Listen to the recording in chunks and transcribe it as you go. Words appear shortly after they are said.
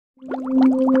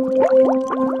Hi,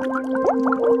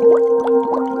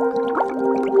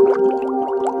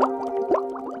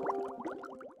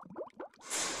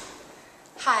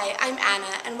 I'm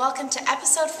Anna, and welcome to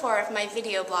episode 4 of my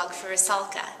video blog for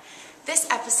Rusalka. This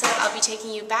episode, I'll be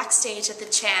taking you backstage at the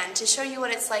Chan to show you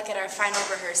what it's like at our final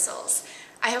rehearsals.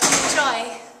 I hope you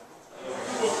enjoy!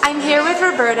 I'm here with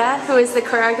Roberta, who is the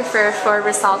choreographer for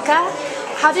Rusalka.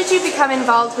 How did you become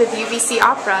involved with UBC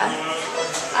Opera?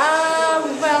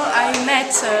 Well, I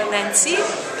met Nancy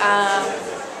a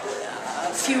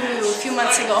few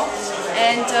months ago,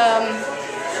 and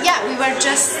yeah, we were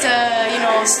just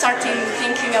starting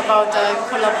thinking about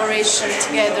collaboration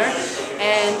together,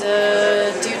 and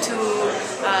due to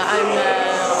I'm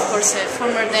of course a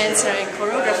former dancer and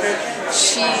choreographer,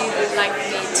 she would like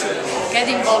me to get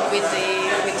involved with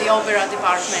the opera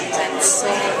department, and so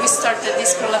we started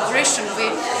this collaboration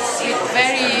with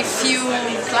very few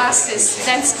classes,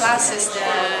 dance classes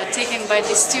taken by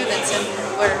the students, and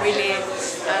were really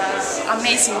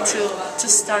amazing to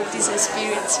start this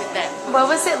experience with them. What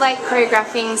was it like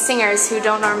choreographing singers who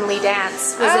don't normally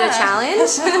dance? Was it a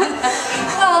challenge?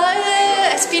 Well,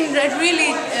 it's been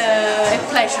really a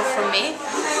pleasure for me,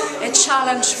 a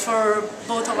challenge for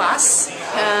both of us,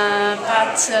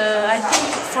 but I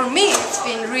think for me it's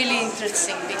been really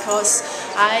interesting because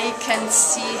I can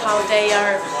see how they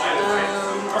are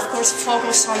of course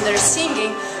focused on their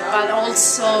singing, but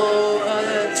also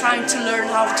trying to learn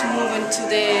how to move into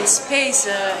the space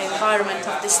environment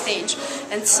of the stage.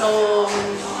 And so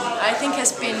I think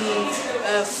has been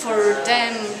for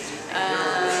them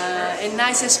a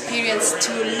nice experience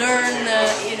to learn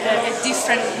a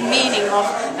different meaning of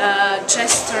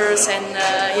gestures and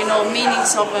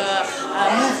meanings of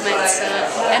movements.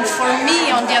 And for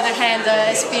me, on the other hand,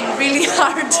 it's been really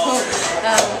hard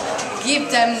to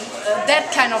give them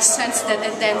that kind of sense that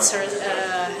a dancer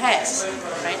has,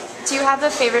 right? Do you have a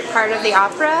favorite part of the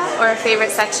opera or a favorite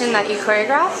section that you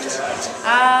choreographed?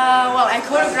 Well, I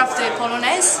choreographed the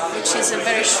Polonaise, which is a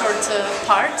very short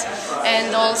part,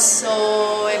 and also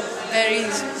a very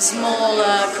small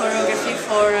choreography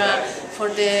for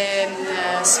the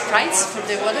sprites, for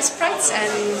the water sprites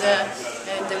and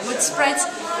the wood sprites.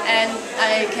 And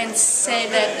I can say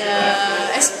that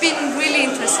it's been really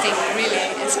interesting, really.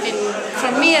 It's been,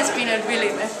 for me, it's been a really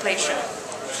a pleasure.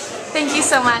 Thank you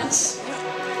so much.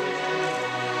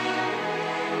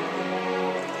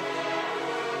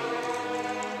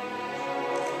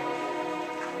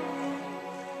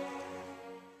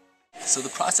 So the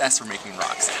process for making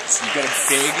rocks is you get a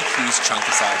big, huge chunk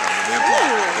of solid they're block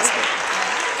like this big,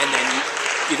 and then you,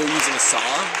 either using a saw,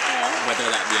 whether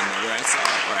that be a motorized saw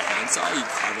or a hand saw, you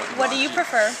carve out the What do you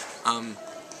prefer?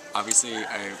 Obviously,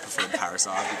 I prefer the power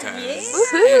saw because,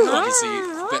 and obviously,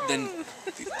 but then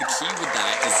the key with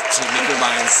that is to make your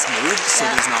lines smooth, so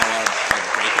there's not a lot of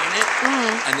break on it.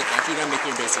 And then after you're done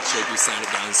making your basic shape, you sand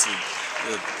it down so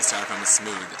the styrofoam is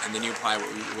smooth, and then you apply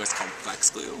what's called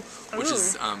flex glue, which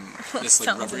is this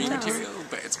like rubbery material,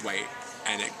 but it's white,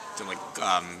 and it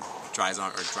dries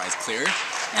on or dries clear,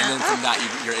 and then from that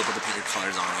you're able to paint your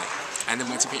colors on it. And then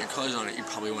once you paint your colors on it, you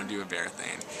probably want to do a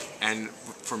varathane. And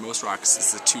for most rocks,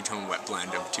 it's a two-tone wet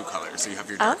blend of two colors. So you have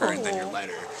your darker and then your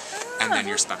lighter, and then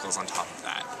your speckles on top of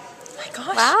that. Oh my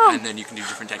gosh! Wow! And then you can do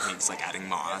different techniques like adding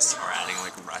moss or adding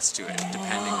like rust to it,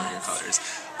 depending on your colors.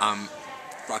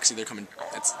 Rocks either come in,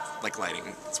 it's like lighting,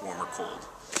 it's warm or cold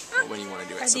when you want to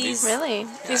do it. Are so these really?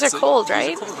 Yeah, These are cold, right?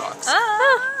 These are cold rocks.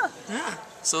 Ah! Yeah.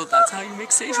 So that's how you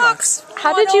make stage rocks.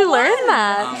 How did you learn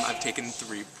that? I've taken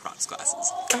 3 props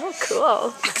classes. Oh,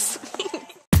 cool.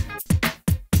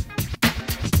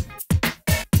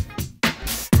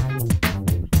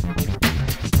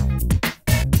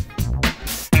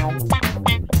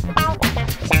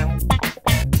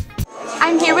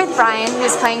 I'm here with Brian,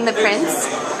 who's playing the prince.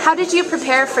 How did you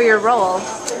prepare for your role?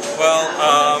 Well,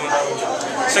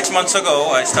 6 months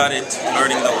ago I started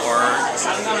learning the words,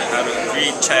 how to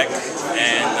read, check,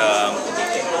 and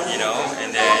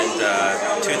and then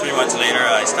 2 or 3 months later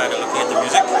I started looking at the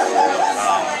music.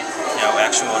 I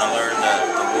actually want to learn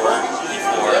the word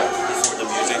before the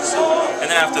music. And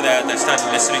then after that I started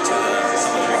listening to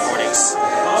some of the recordings.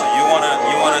 So you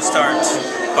wanna start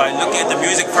by looking at the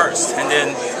music first, and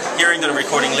then hearing the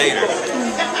recording later.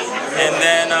 And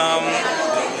then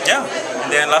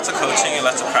and then lots of coaching and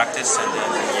lots of practice, and then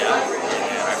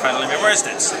I finally memorized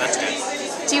it, so that's good.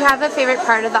 Do you have a favorite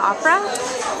part of the opera?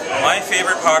 My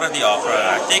favorite part of the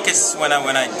opera, I think, is when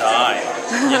I die.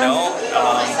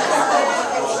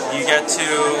 You get to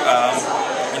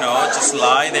just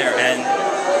lie there, and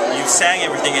you sang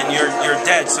everything and you're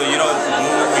dead, so you don't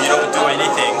move, you don't do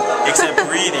anything except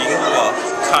breathing, well,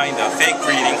 kind of, fake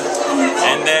breathing.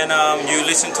 And then you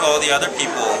listen to all the other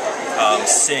people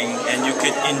sing, and you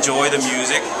could enjoy the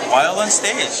music while on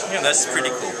stage. Yeah, that's pretty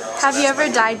cool. Have you ever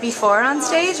died before on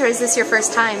stage, or is this your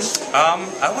first time?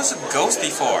 I was a ghost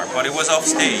before, but it was off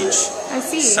stage. I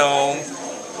see. So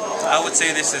I would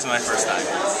say this is my first time.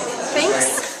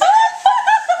 Thanks.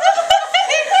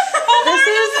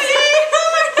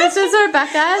 This is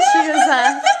Rebecca. She was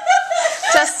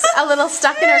just a little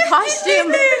stuck in her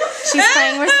costume. She's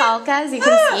playing Rusalka, as you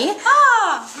can see.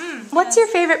 What's your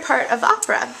favorite part of the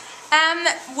opera?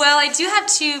 Well, I do have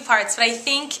two parts, but I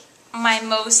think my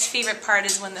most favorite part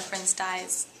is when the prince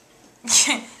dies.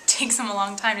 It takes him a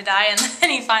long time to die, and then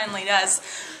he finally does.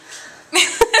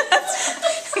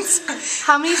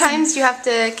 How many times do you have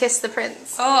to kiss the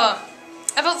prince? Oh,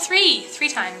 about three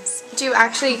times. Do you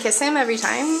actually kiss him every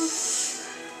time?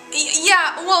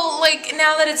 Yeah, well, like,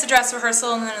 now that it's a dress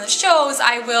rehearsal and then the shows,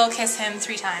 I will kiss him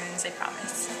 3 times, I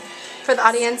promise. For the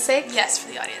audience's sake? Yes, for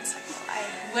the audience. I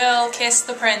will kiss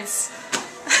the prince.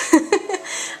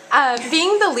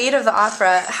 Being the lead of the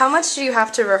opera, how much do you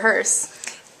have to rehearse?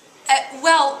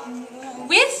 Well,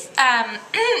 with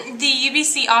the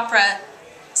UBC opera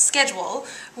schedule,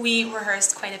 we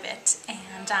rehearsed quite a bit.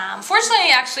 And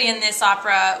fortunately, actually, in this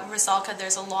opera, Rusalka,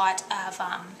 there's a lot of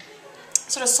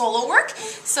sort of solo work.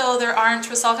 So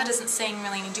Rusalka doesn't sing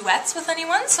really any duets with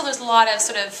anyone. So there's a lot of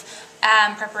sort of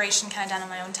preparation kind of done on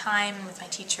my own time and with my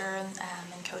teacher and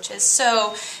coaches.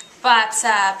 So, but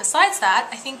besides that,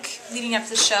 I think leading up to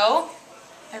the show,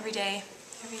 every day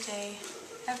we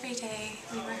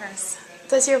rehearse.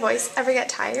 Does your voice ever get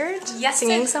tired? Yes,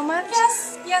 singing so much?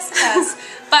 Yes it does.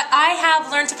 But I have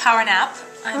learned to power nap.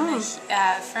 I'm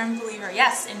a firm believer,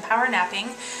 yes, in power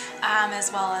napping,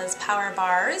 as well as power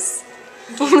bars,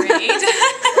 Gatorade,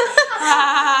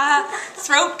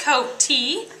 throat coat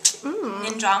tea,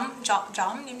 nim jam.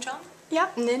 Yeah,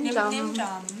 nim Nim jam.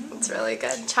 jam. It's really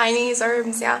good. Chinese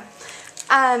herbs, yeah.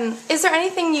 Is there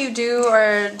anything you do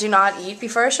or do not eat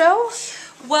before a show?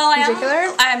 Well,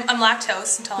 Particular? I'm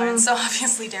lactose intolerant, so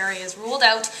obviously dairy is ruled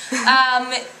out.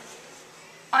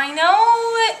 I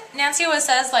know Nancy always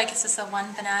says, like, is this a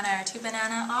 1 banana or 2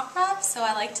 banana opera? So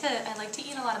I like to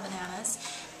eat a lot of bananas.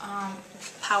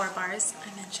 Power bars,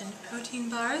 I mentioned protein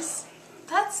bars.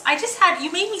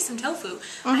 You made me some tofu.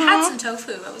 I had some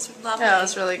tofu. It was lovely. Yeah, it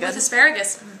was really good. With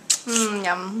asparagus.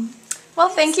 Yum. Well,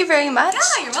 thank you very much.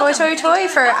 Yeah, you're Toy, welcome. toy, toy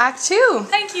for Act 2.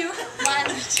 Thank you. 1,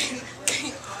 2,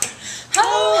 3. Ho,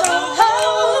 ho,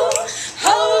 ho,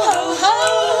 ho, ho, ho,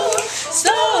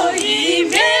 stoi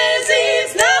w między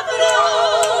znawrą.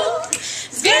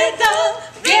 Zbieta,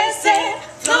 wiese,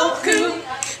 floku,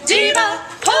 diva,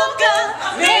 polka,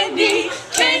 reni,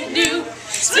 kenu,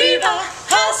 swiba,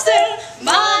 haster,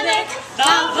 manek,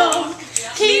 bravo,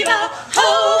 kiva,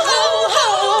 ho, ho,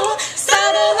 ho,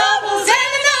 staro, lavo,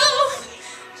 zeleno.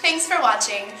 Thanks for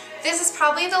watching. This is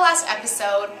probably the last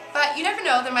episode, but you never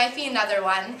know, there might be another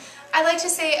one. I'd like to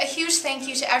say a huge thank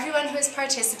you to everyone who has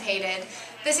participated.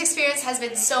 This experience has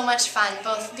been so much fun,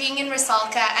 both being in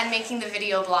Rusalka and making the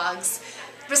video blogs.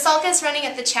 Rusalka is running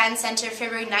at the Chan Center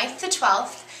February 9th to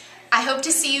 12th. I hope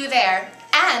to see you there,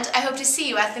 and I hope to see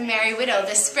you at the Merry Widow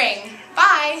this spring.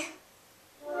 Bye!